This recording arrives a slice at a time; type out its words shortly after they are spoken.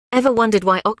Ever wondered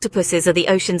why octopuses are the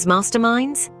ocean's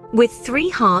masterminds? With 3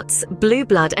 hearts, blue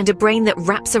blood, and a brain that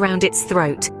wraps around its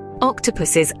throat,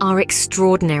 octopuses are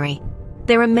extraordinary.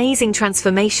 Their amazing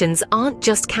transformations aren't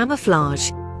just camouflage,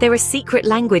 they're a secret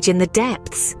language in the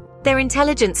depths. Their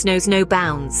intelligence knows no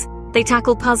bounds. They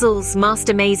tackle puzzles,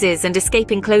 master mazes, and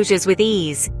escape enclosures with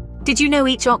ease. Did you know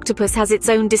each octopus has its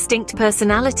own distinct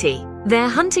personality? Their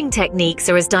hunting techniques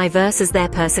are as diverse as their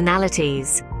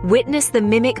personalities. Witness the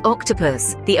mimic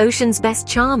octopus, the ocean's best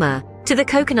charmer, to the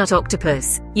coconut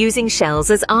octopus, using shells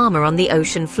as armor on the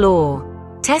ocean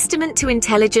floor. Testament to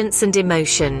intelligence and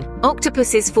emotion,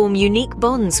 octopuses form unique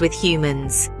bonds with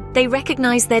humans. They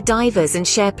recognize their divers and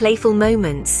share playful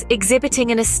moments,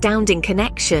 exhibiting an astounding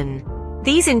connection.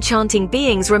 These enchanting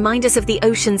beings remind us of the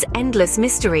ocean's endless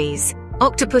mysteries.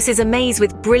 Octopuses amaze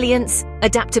with brilliance,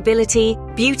 adaptability,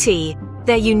 beauty.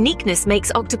 Their uniqueness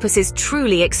makes octopuses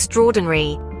truly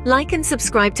extraordinary. Like and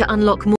subscribe to unlock more.